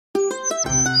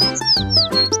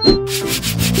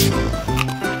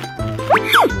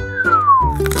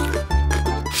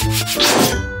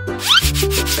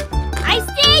I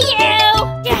see you!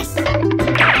 Yes!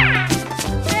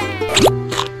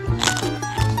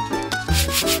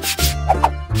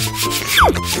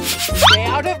 Stay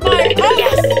out of my house!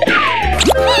 Yes!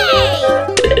 Hey!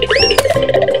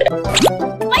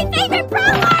 My favorite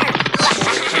brawler!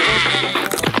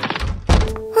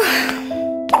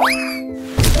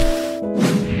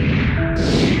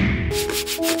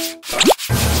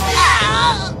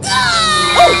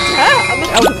 Oh, damn!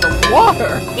 Out of the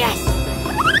water! Yes!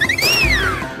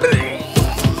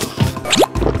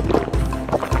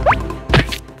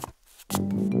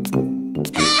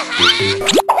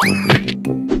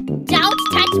 Don't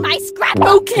touch my scrapbook!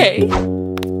 Okay.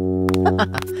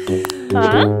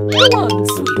 Huh? Go on,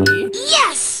 sweetie.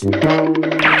 Yes!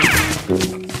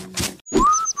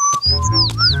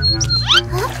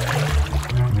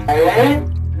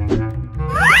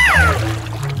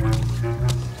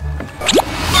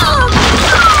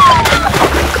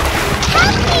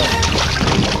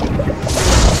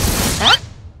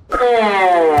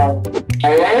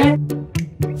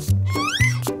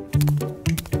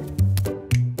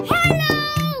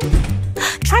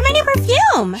 Try my new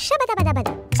perfume. Let's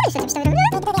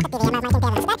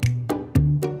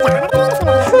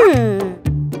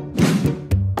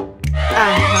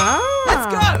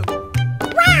go!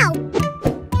 Wow!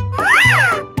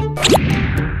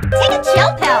 Take a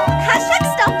chill pill. Hashtag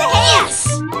stop the hate. Yes!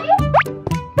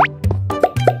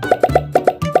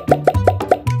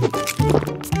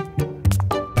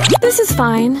 This is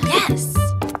fine. Yes.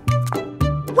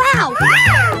 Wow!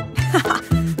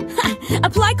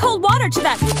 Apply cold water to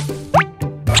that.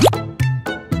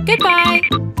 Goodbye.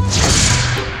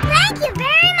 Thank you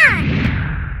very much!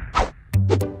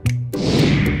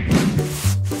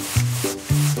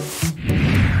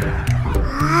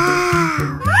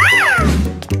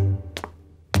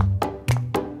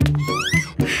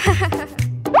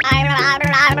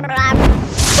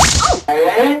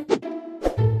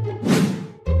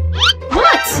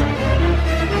 What?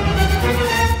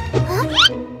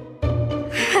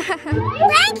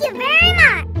 Thank you very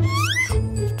much!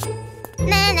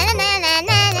 Na na na na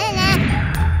na na na.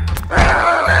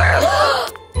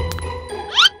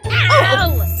 Ow!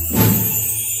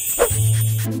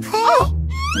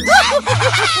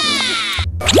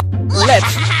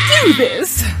 Let's do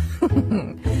this!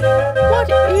 What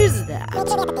is that?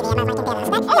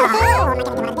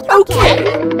 Okay!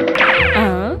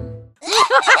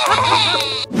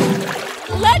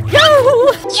 Let go!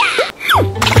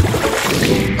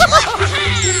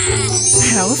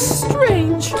 How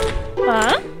strange!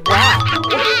 Huh?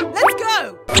 Let's go!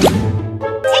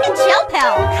 Take a chill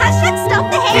pill. Hashtag stop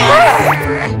the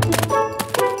hate.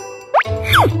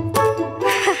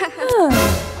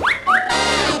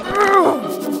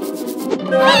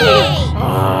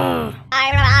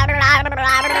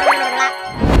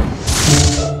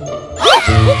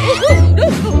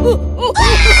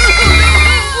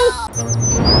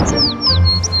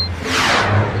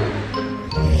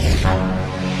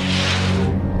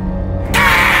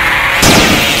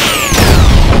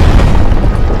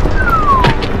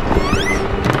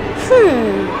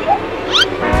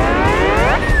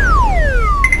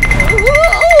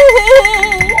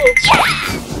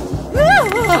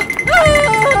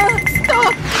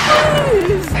 Stop,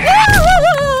 please!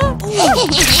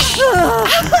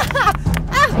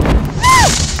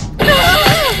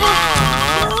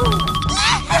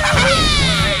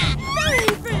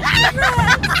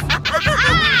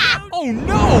 Oh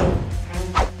no!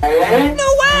 No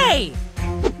way!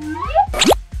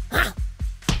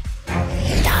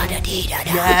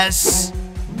 Yes!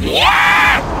 Hey!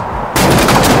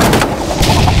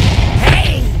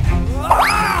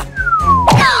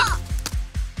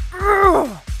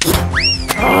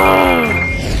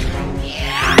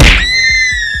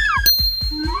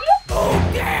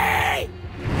 Okay!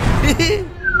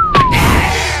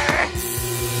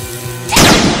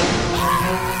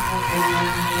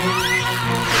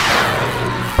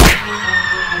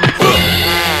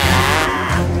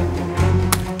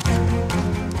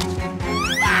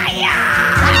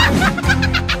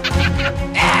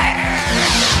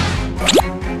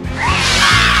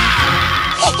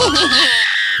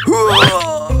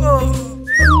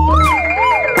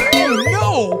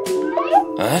 No!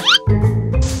 Huh?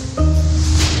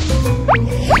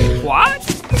 What?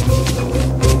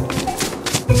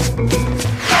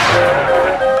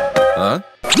 Huh?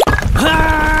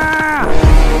 Ah!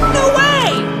 No way!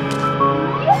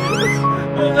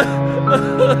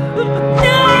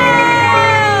 No!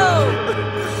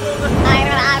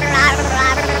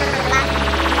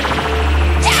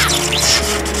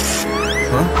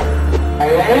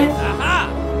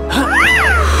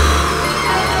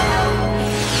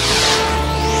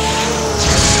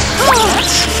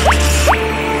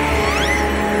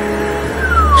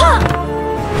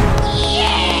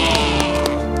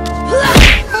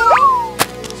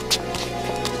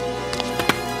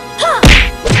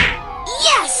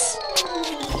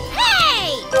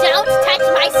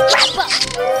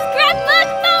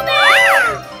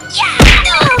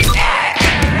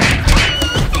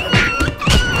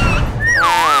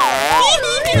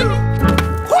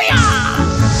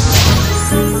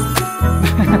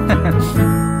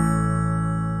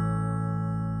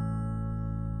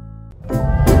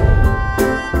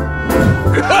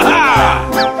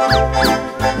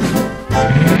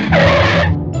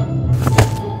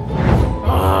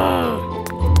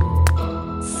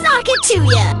 Sock it to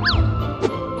ya!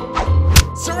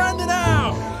 Surrender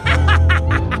now!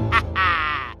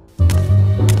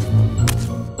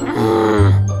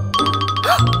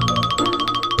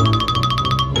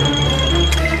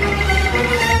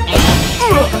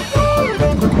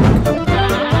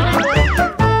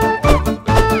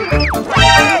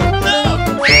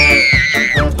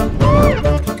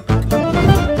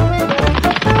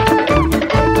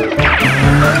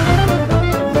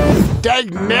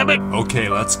 Dagnabbit! Okay,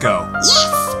 let's go.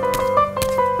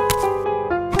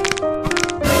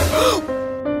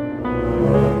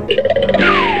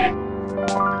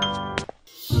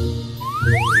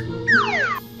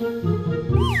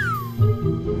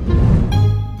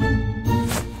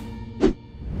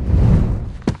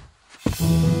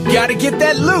 Gotta get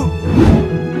that loot!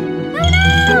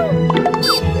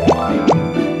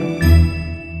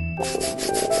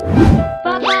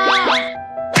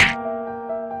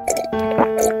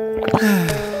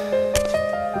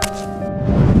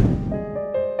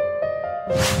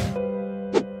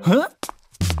 Huh?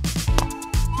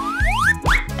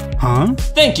 Huh?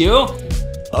 Thank you.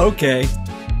 Okay.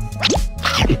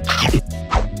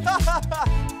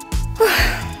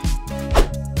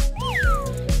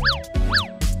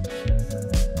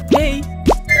 Hey!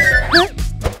 Huh?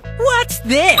 What's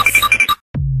this?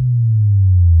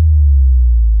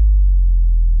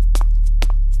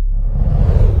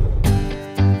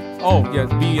 Oh, yeah,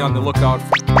 be on the lookout.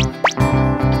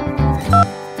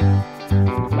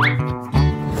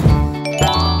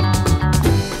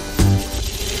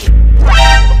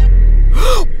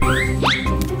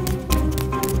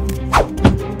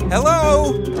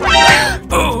 Hello?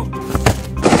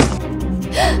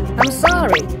 I'm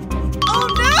sorry. Oh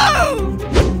no!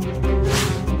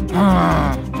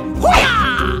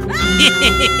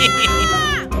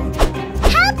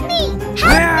 Help me!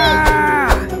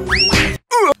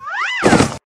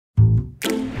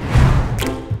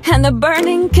 And the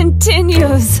burning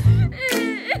continues.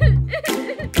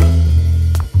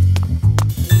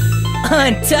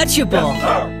 Untouchable!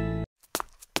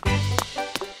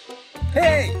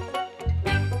 Hey!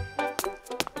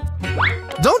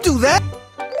 Don't do that!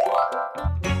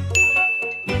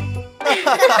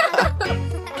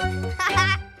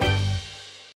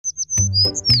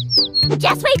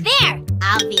 Just wait there.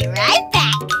 I'll be right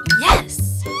back.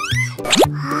 Yes!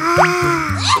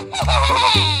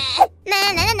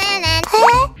 Na, na, na, na.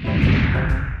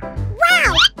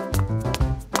 Wow!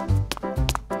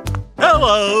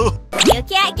 Hello! You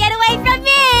can't get away from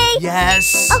me!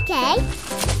 Yes! Okay.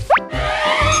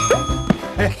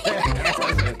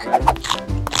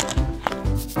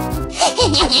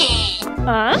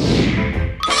 Huh?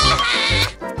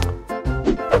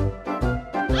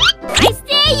 I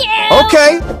see you!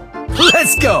 Okay!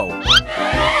 Let's go!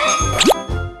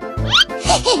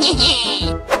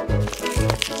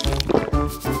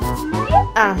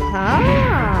 Uh-huh.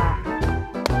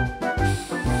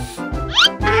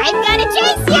 I'm gonna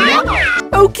chase you!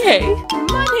 Okay.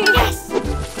 Money. Yes!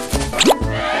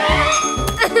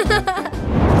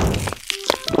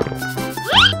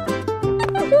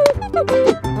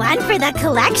 One for the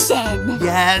collection.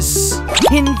 Yes!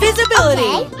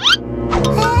 Invisibility!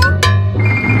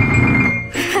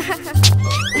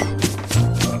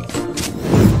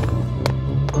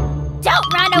 Don't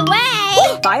run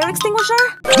away! Fire extinguisher?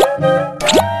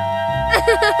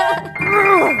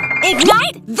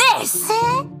 Ignite this!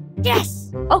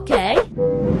 Yes! Okay.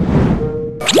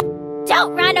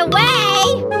 Don't run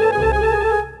away!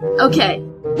 Okay.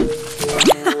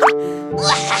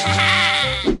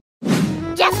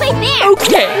 Just wait there!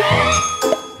 Okay.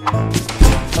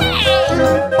 Hey!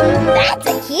 That's a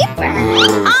keeper!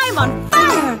 I'm on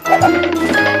fire!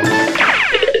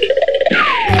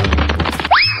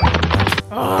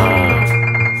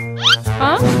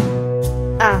 Huh?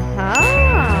 Uh-huh.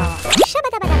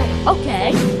 Okay.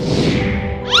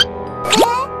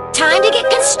 Time to get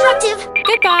constructive!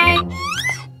 Goodbye.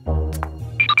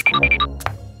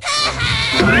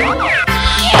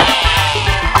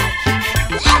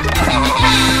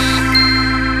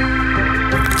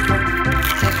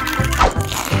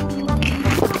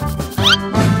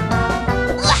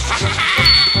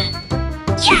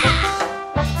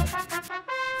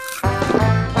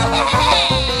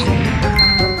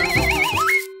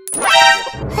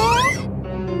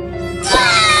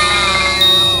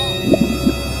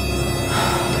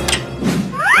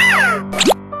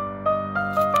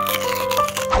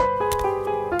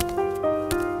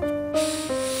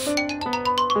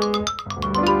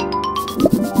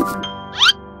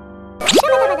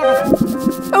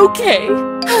 Okay.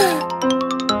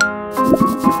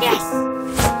 Yes.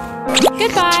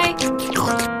 Goodbye.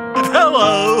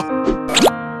 Hello.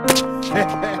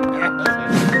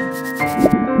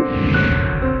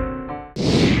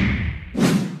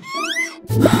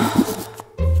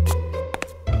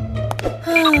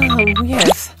 Oh,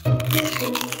 yes.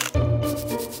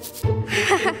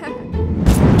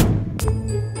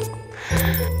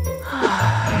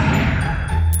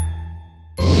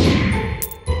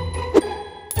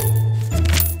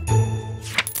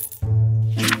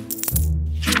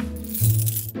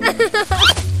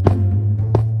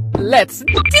 Let's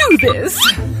do this!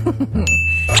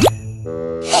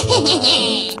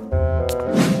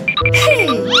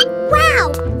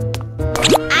 Wow.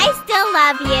 I still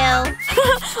love you.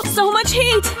 So much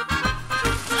heat.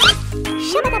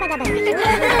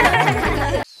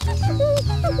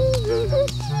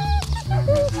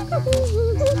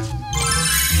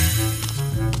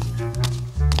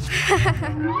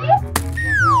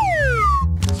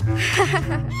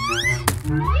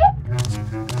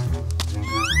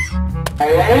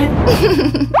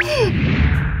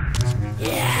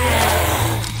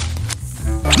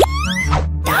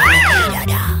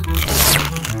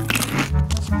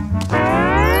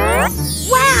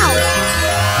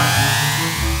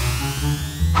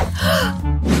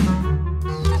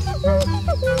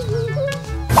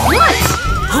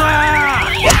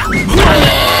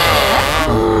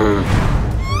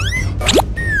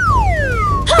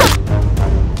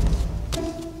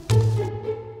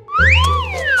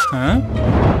 Huh?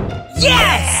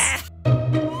 Yes!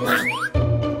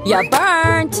 You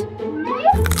burnt.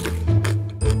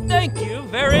 Thank you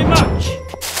very much.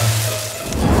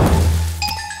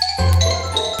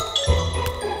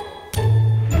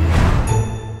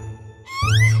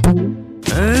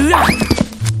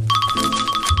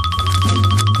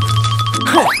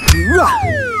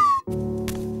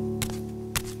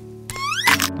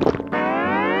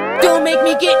 Don't make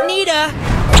me get Nita!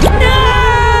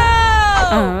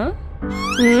 No!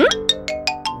 Hmm?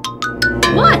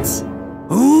 What?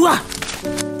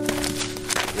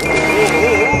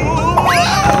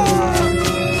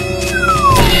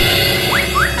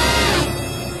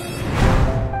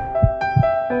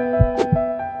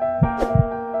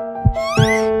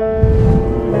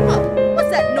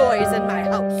 What's that noise in my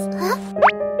house?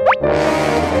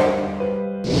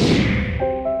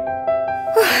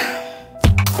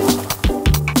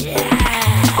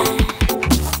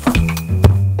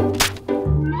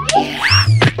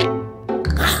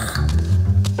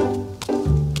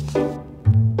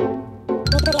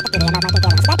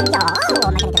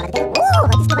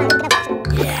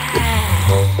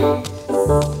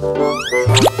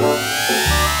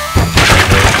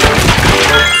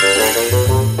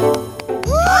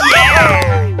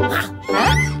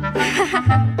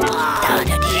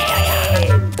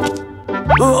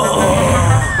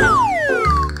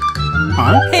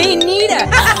 Hey, Nita!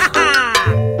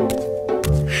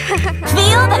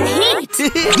 Feel the heat.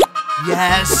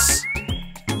 Yes.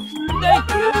 Thank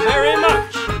you very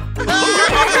much.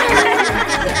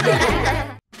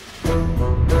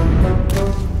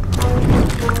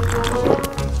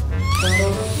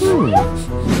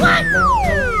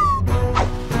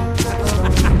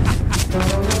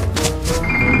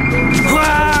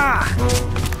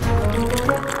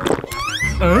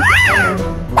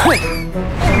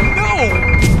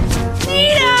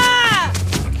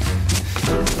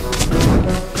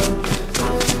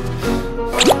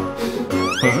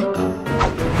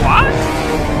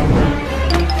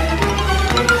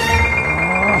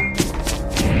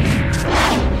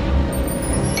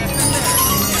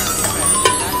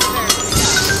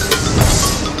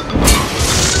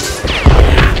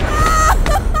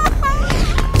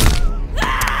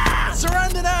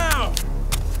 Surrender now.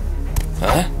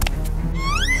 Huh?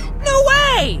 No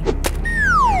way!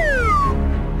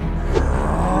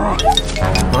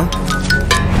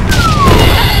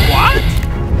 What?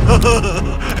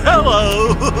 Hello.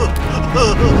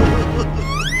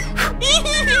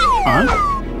 Huh?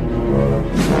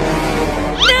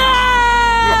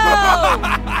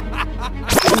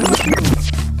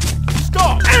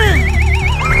 Stop.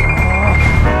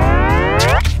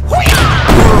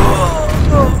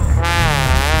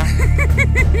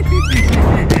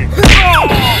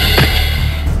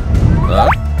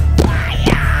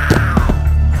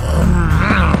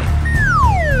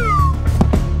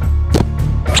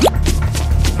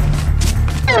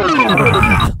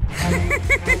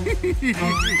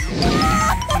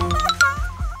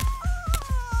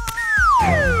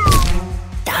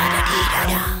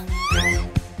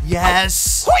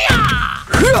 Yes.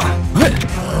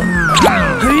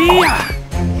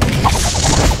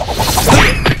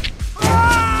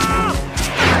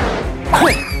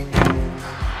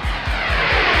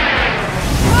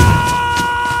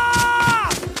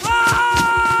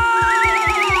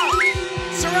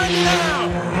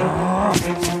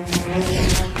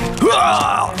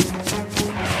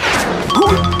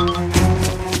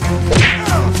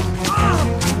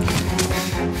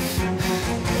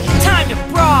 Time to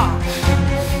brawl!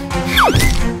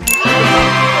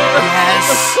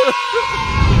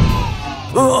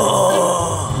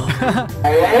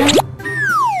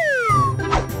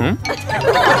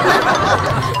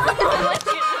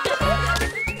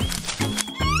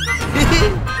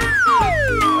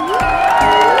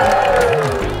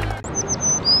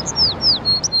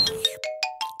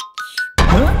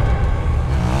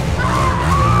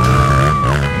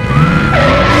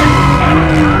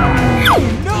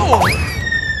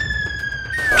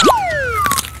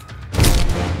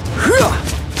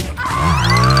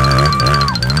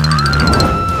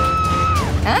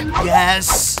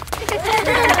 Yes!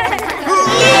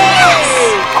 Yes!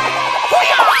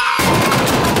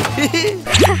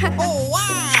 Oh,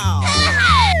 wow!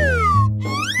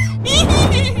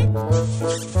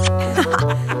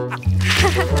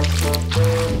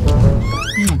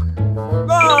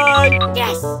 Bye!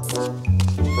 Yes!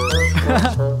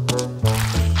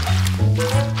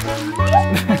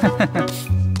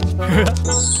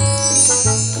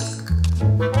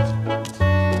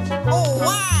 Oh,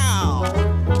 wow!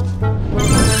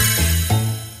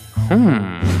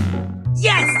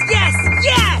 Yes, yes,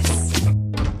 yes!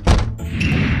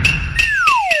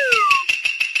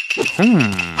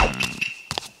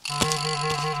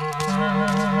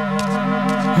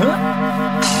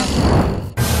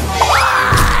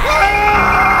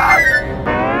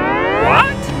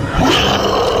 What?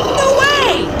 No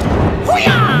way!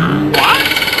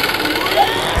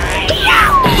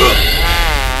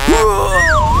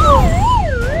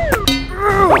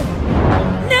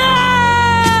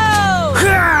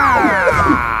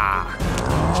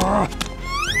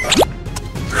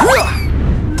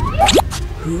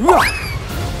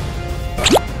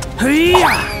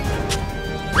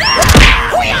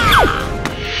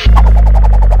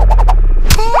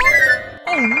 No!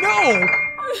 Oh no!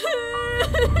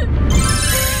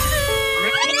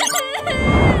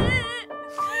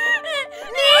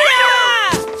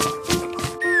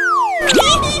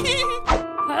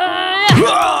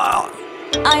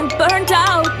 I'm burnt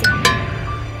out.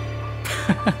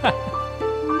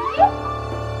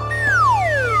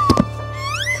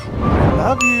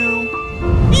 Love you.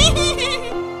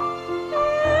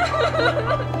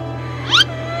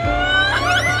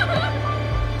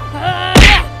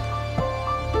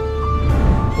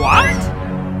 What?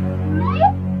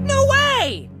 No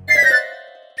way!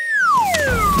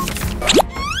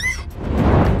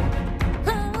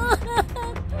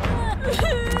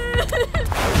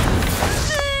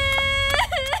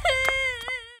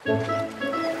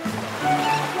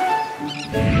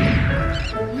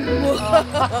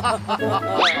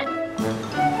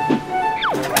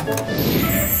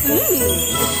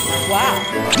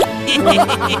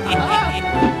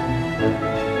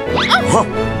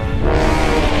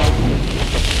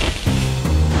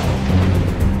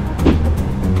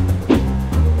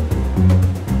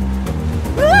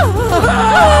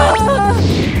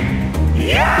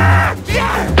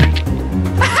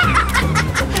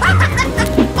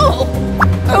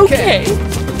 Okay.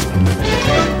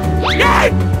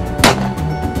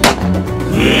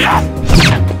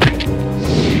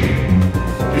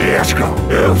 Let's go.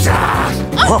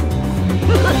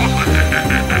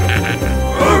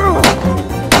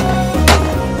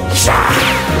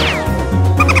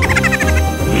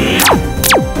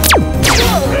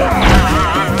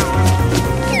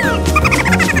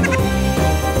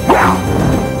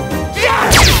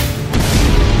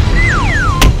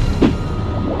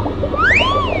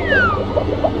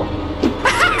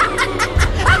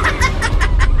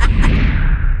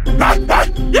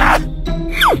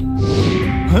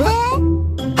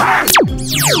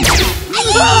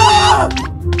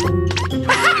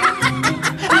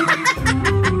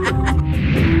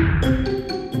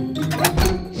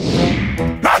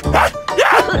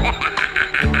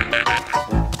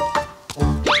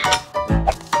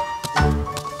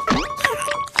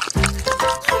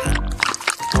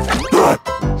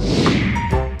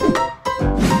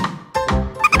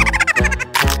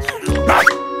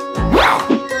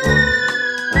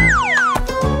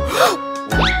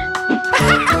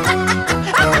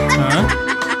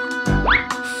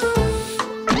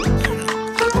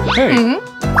 Hey.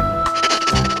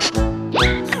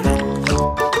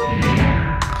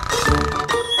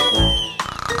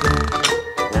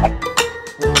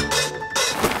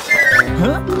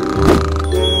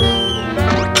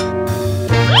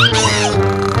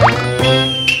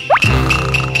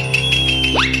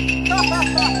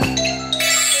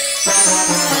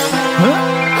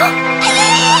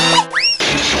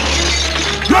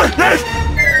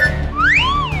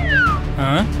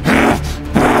 Huh?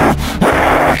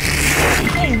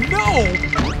 Oh no!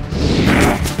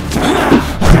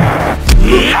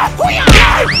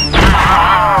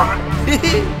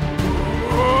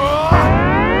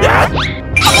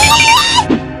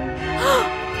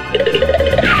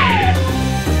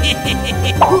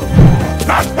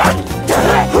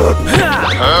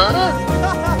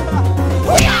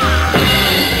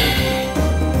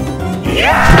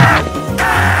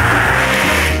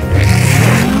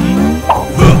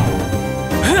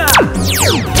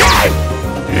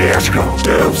 Let's go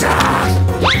do that!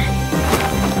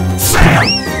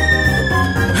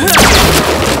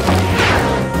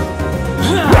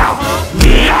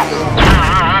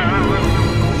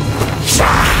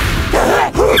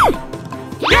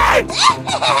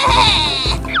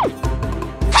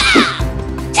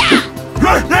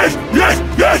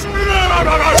 Yes!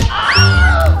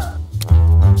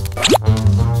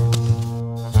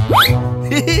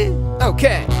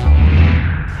 Okay.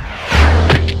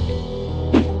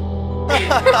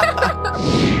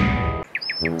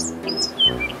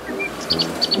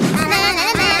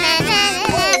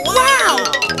 Wow!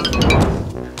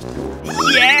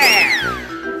 Yeah!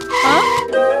 Huh?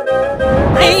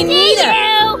 Hey, Nita!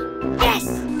 Yes.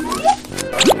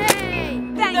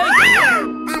 Thank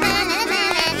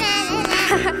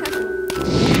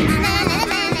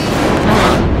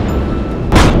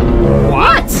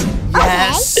What?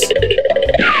 Yes.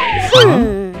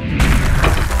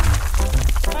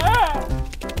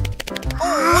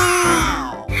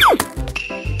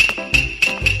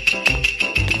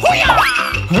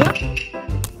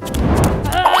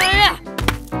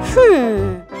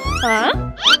 Huh?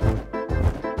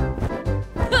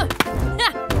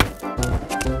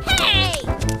 Hey!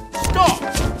 Stop!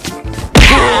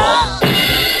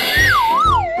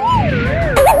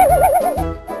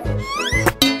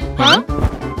 Huh?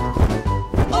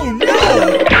 Oh no!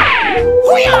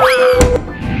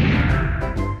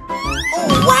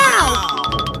 Wow!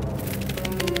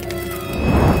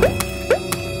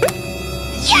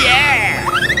 Yeah!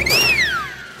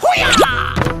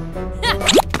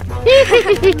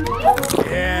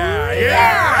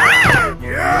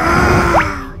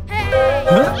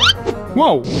 Huh?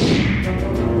 Whoa!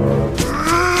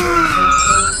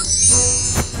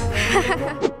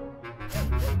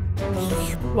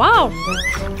 Wow.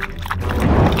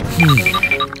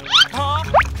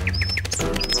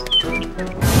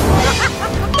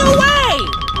 No way!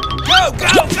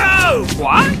 Go!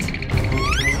 What?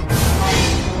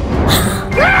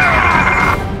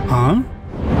 Huh?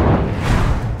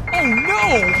 Oh no!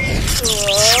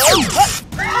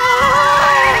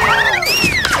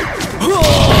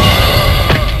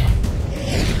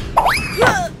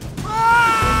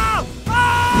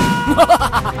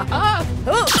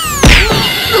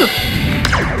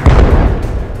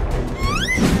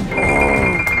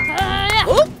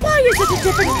 Why is it a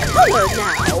different color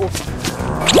now?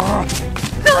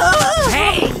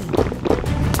 Hey!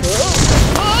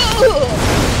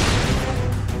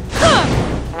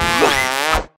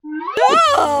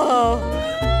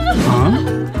 Huh?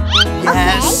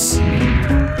 Yes.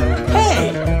 Hey!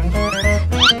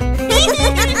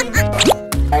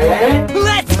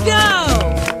 Let's go!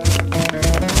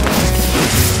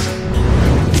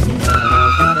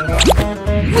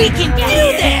 We can do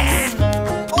this!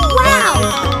 Wow!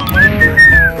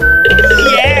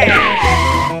 Yeah!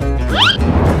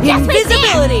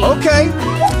 Invisibility! Okay.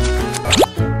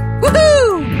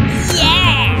 Woohoo!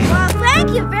 Yeah! Well, thank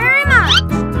you very much.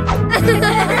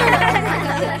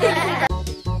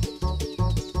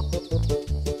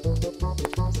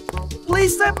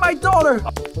 Please save my daughter.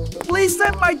 Please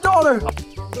save my daughter.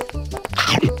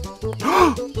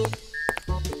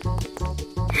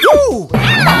 Woo!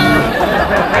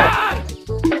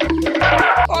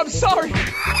 I'm sorry!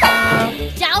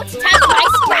 Don't touch my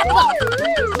scrapbook.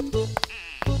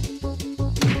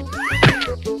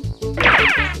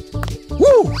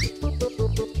 Woo!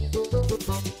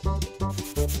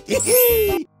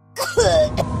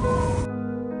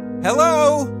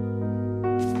 Hello?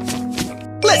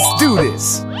 Let's do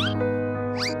this.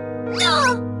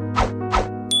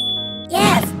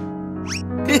 Yes.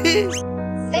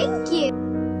 Thank you.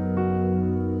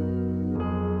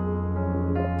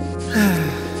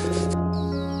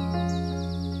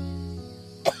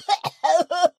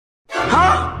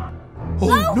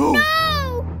 Oh no!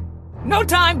 No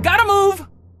time, gotta move!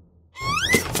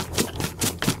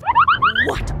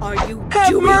 What are you Have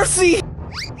doing? mercy.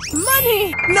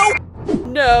 Money! No.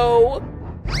 No!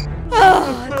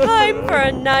 Ah, time for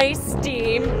a nice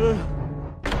steam.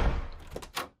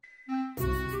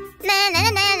 Na na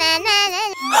na na na na.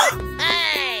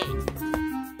 Hey!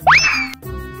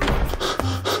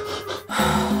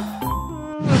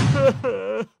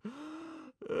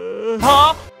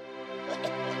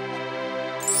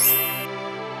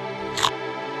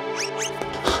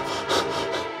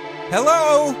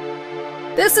 Hello?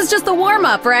 This is just the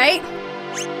warm-up, right?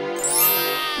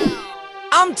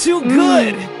 I'm too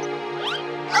good.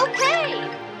 Okay.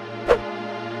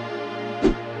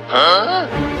 Oh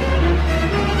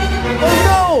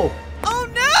no! Oh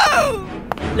no!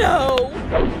 No!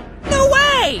 No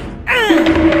way!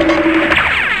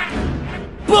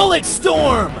 Bullet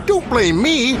storm! Don't blame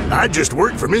me. I just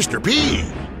work for Mr. P.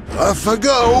 Off I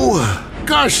go.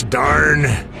 Gosh darn.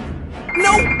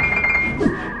 No!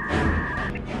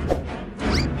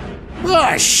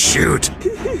 Ah, shoot.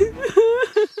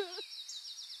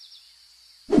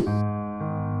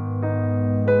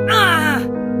 Ah!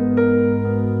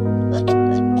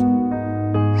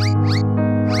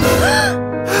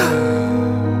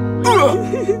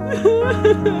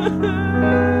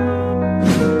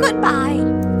 Goodbye.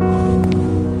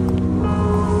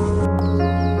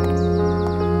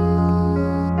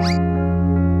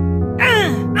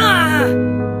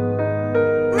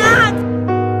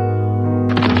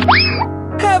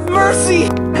 Have mercy!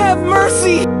 Have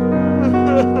mercy!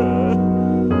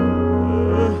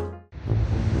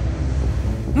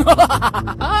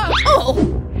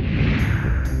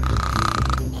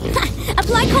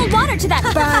 Apply cold water to that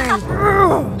burn.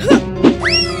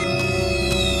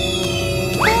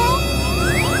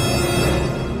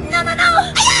 No, no, no!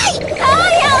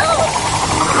 Ay, ay!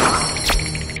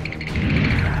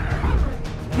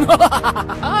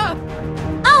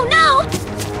 Oh no!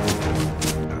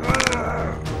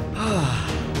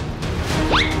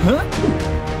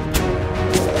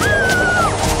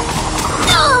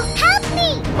 No! Help me!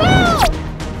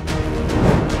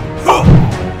 Help!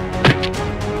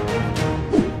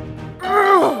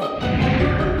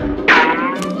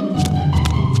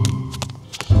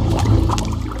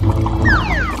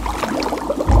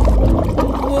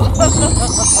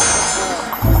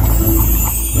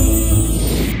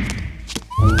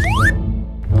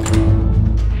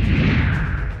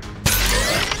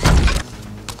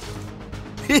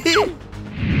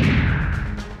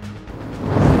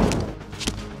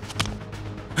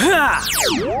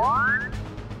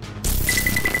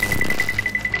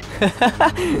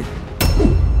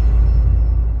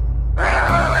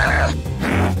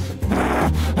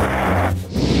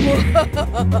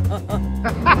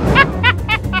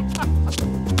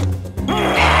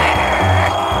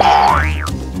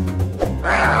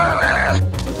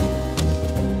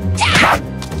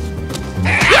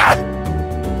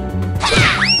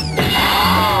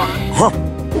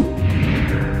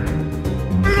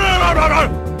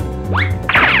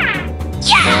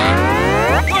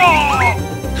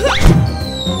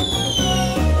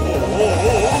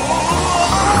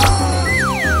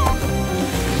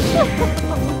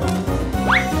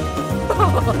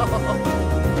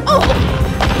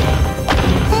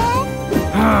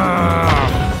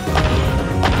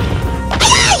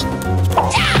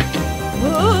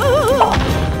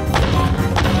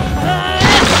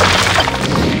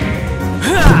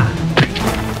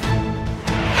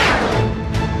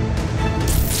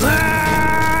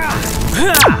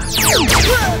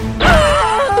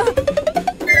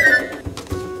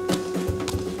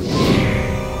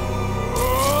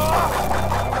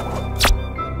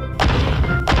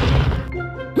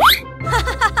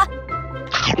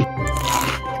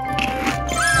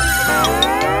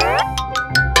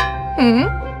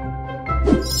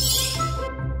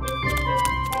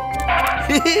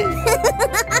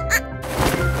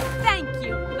 Thank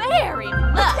you very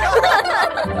much.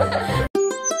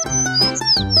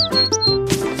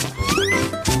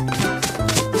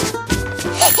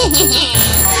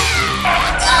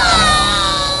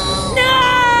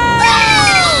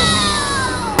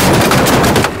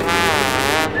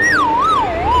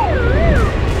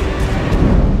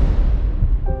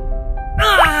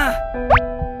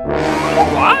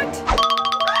 What?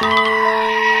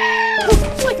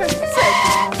 Like I said.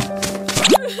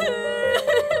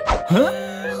 Huh?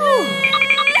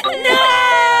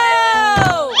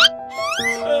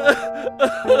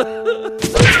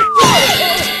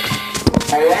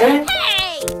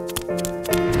 Hey!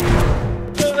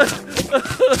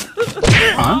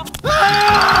 Huh?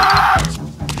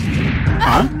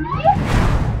 Huh?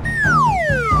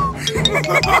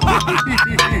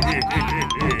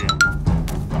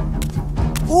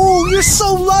 Ooh, you're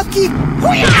so lucky!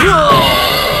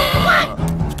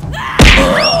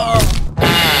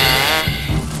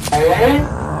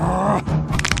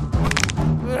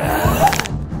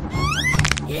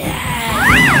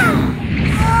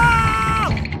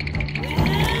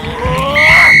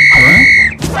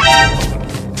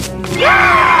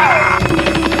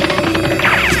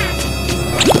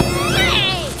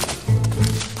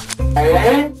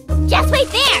 Just wait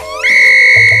there!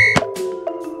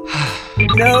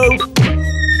 Nope.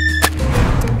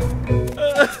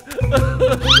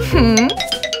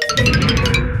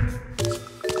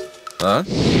 Huh?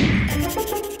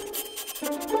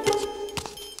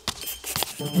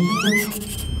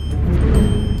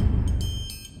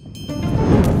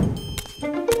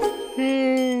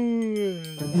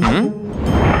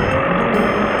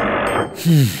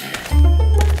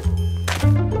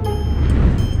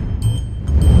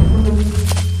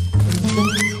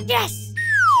 Yes!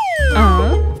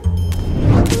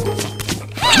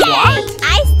 What?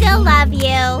 I still love you.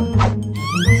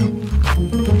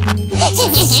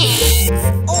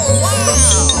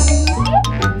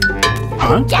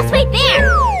 Just wait there.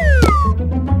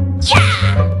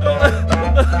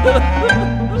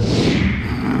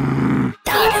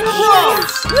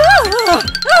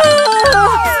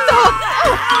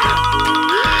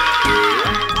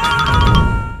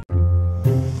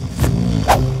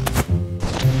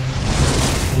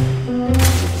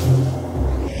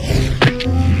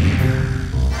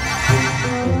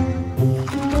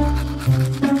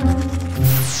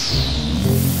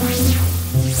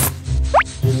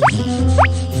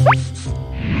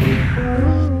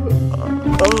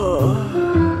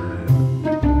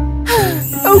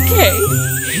 Okay,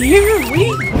 here we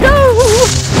go!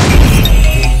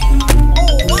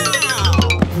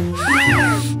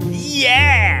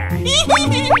 Yeah!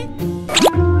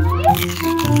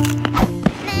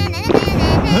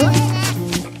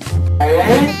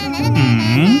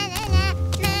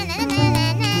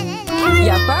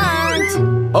 You burnt!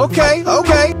 Okay,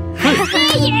 okay.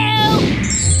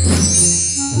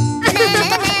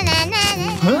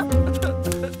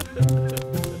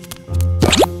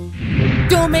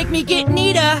 Don't make me get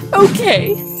Nita!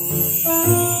 Okay.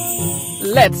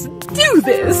 Let's do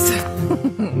this!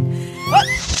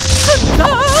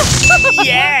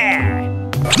 Yeah!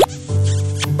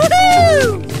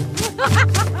 Woohoo!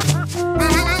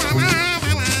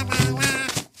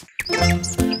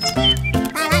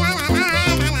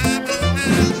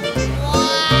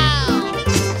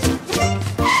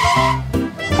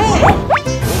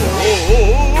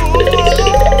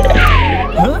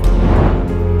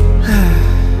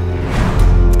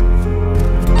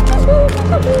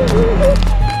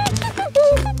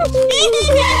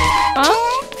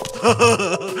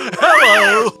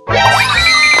 Hello!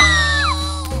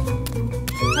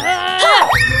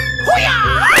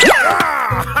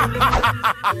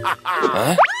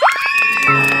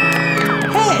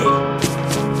 Hey!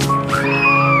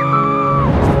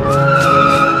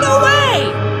 No way!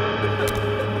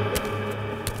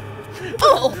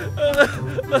 Oh!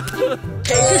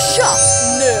 Take a shot,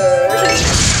 nerd!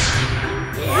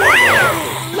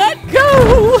 Let go!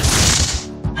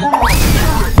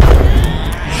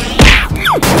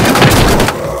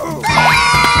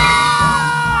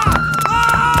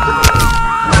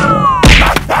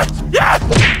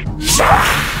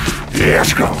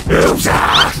 Let's go!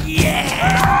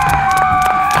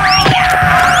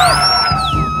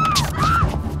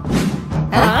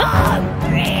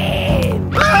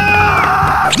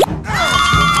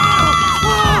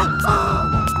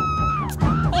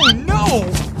 Oh no!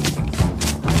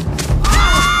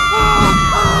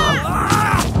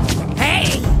 Hey!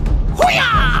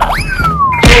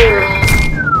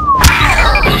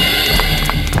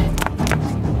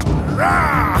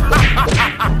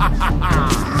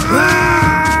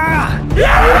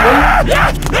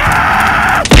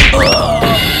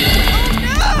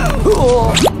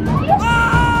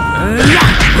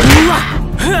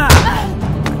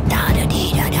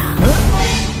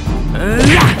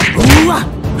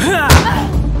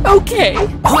 Okay.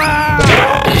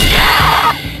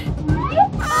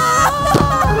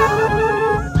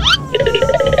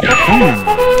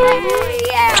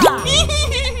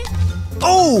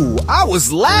 Oh, I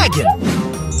was lagging.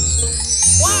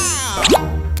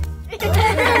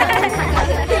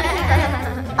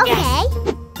 Okay.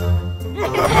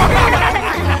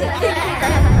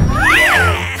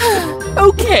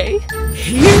 Okay.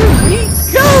 Here we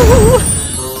go!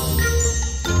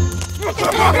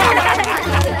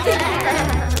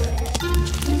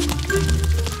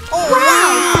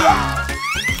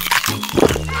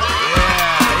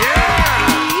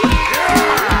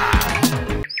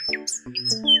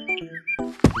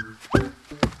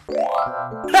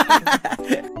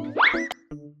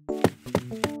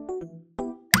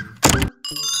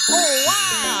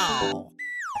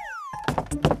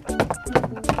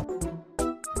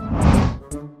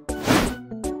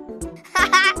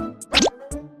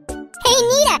 Hey,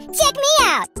 Nita, check me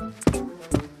out.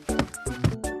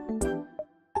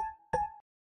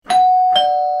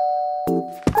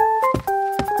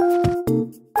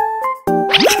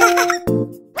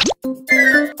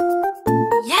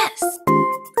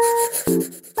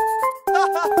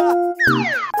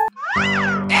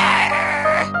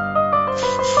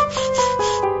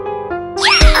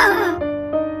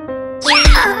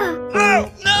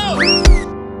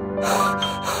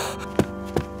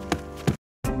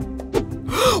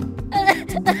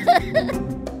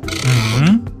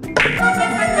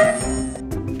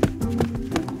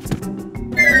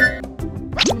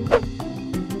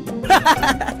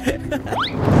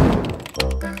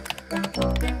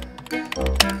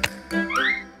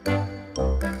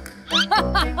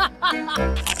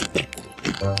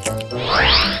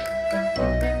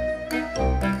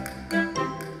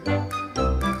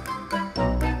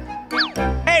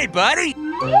 Hey, buddy!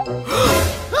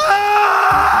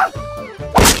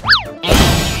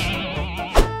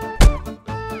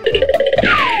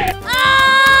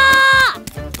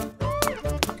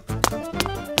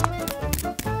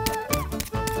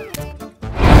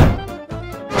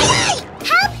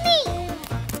 Help me!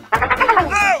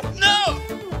 Oh, no!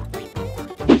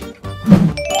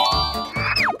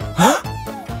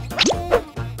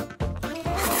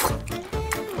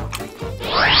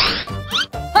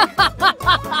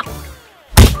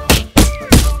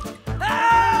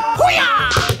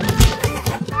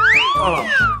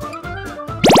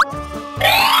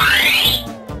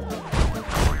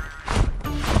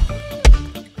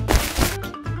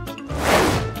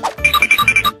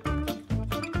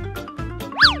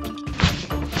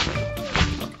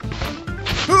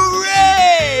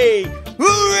 Hooray!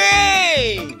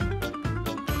 Hooray!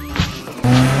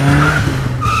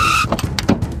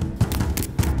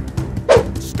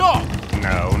 Stop!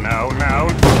 No, no, no.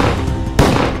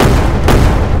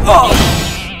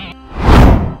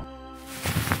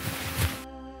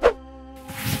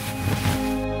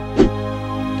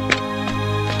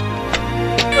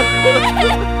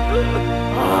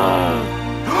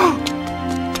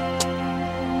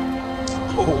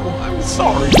 Oh, I'm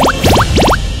sorry.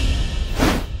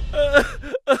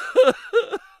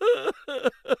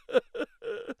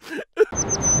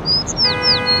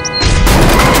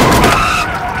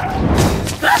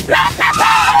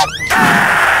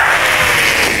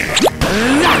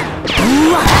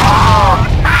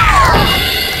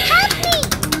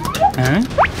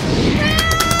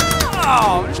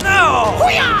 Oh, no!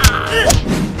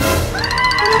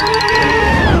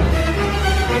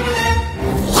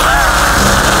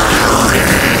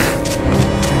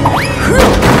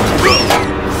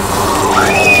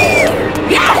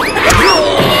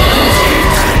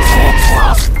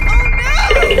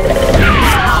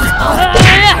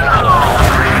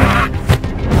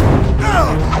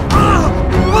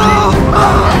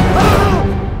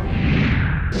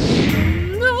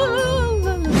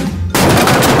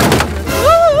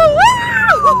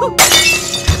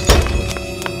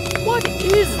 What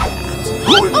is that?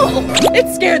 Oh, it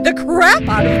scared the crap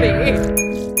out of me.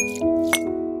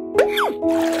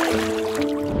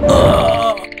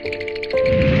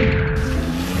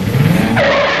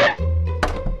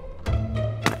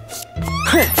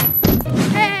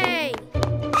 Hey!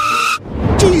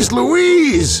 Jeez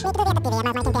Louise!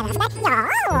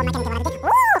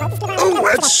 Oh,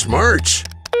 that's smart.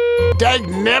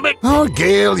 Dagnabbit! Oh,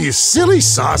 Gail, you silly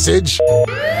sausage.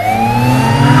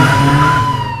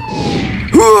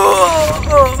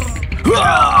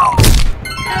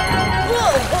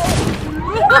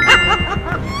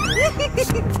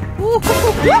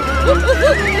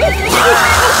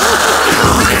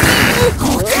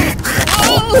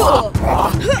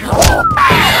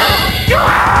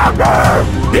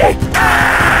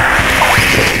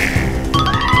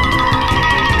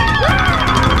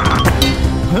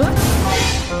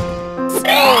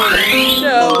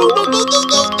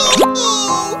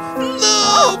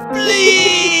 No,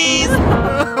 please!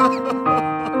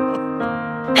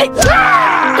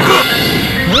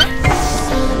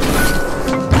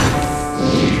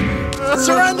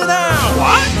 Surrender now!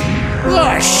 What?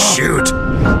 Oh, shoot.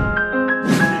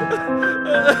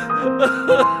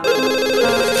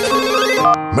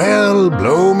 Well,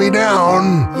 blow me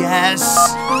down. Yes.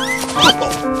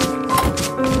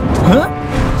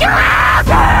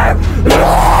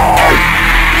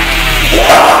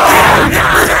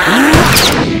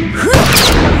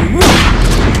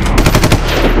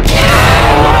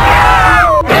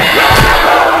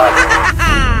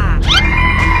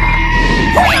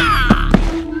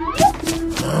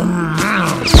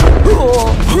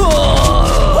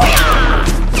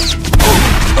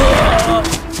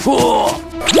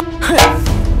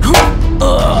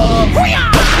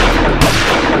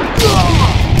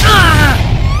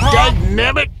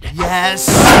 Dagnabbit! Yes.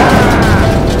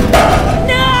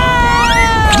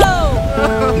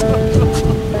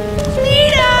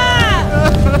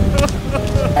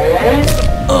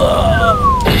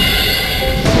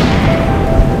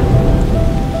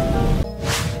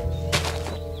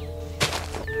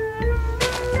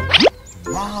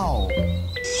 Wow.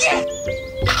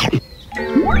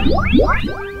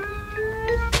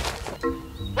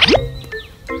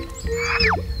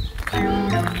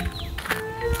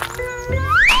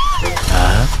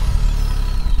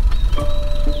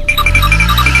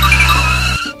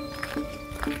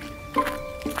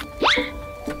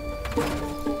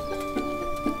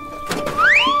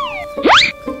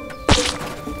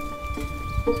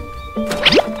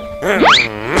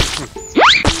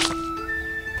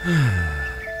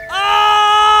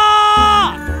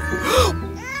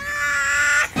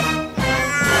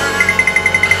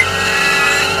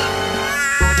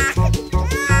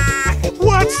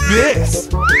 What's this?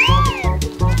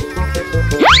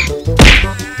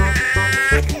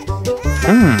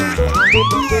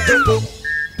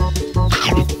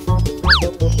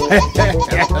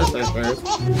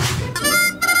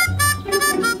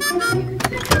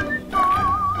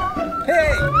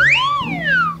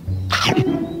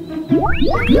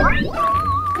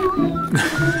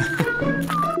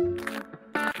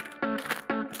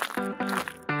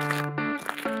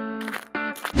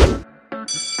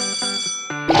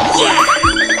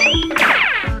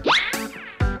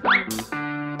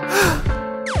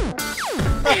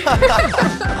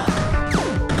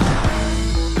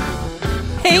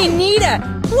 Hey, Nita,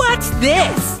 what's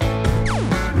this?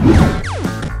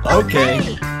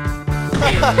 Okay.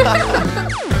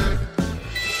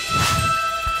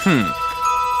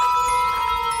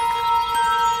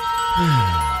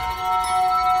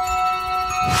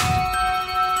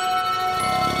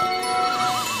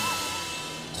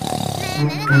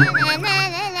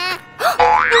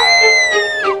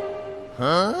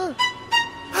 Huh?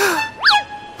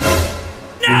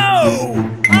 No!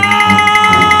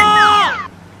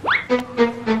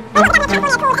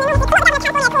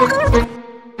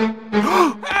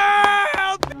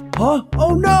 Huh?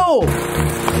 Oh no!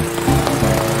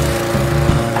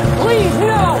 Please,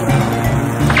 no!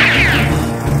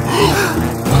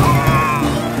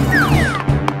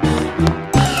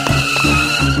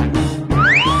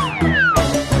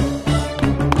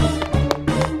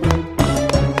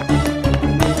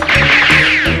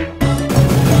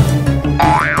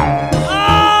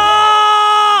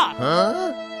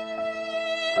 Huh?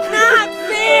 Not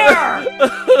fair!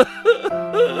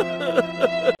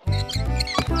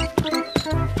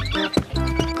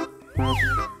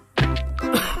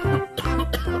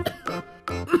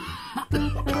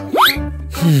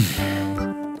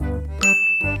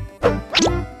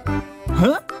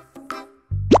 Huh?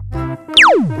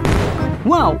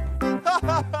 Wow!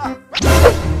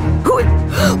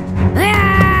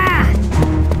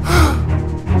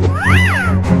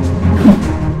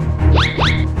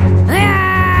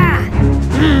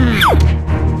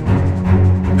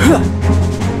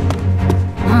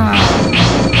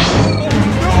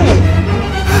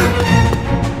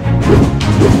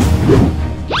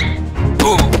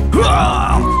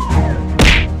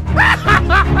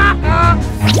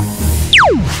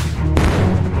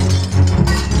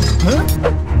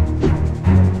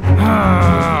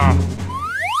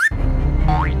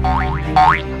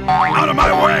 Out of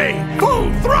my way!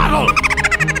 Full throttle!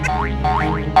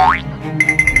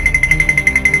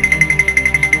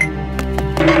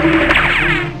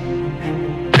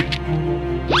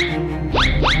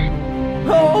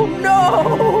 Oh no!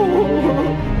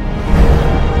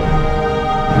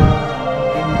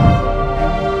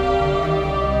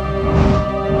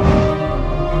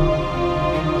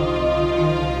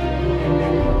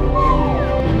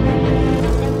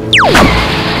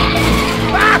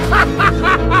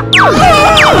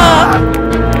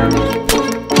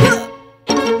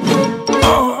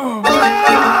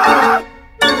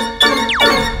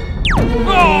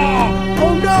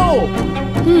 Oh no!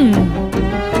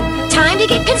 Time to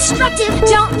get constructive.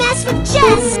 Don't mess with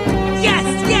Jess. Yes,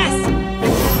 yes!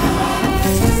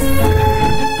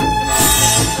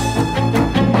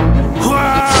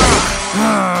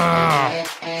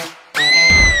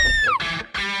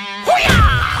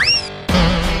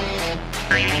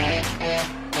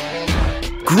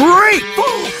 Great!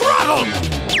 Full throttle!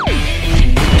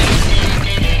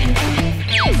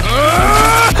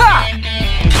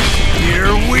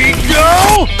 Here we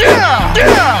go!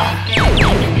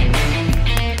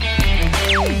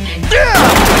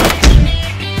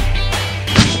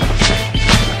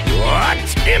 What?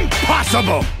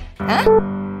 Impossible!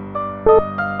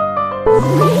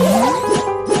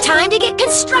 Time to get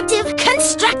constructive.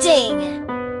 Constructing.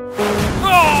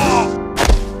 Oh!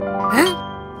 Huh?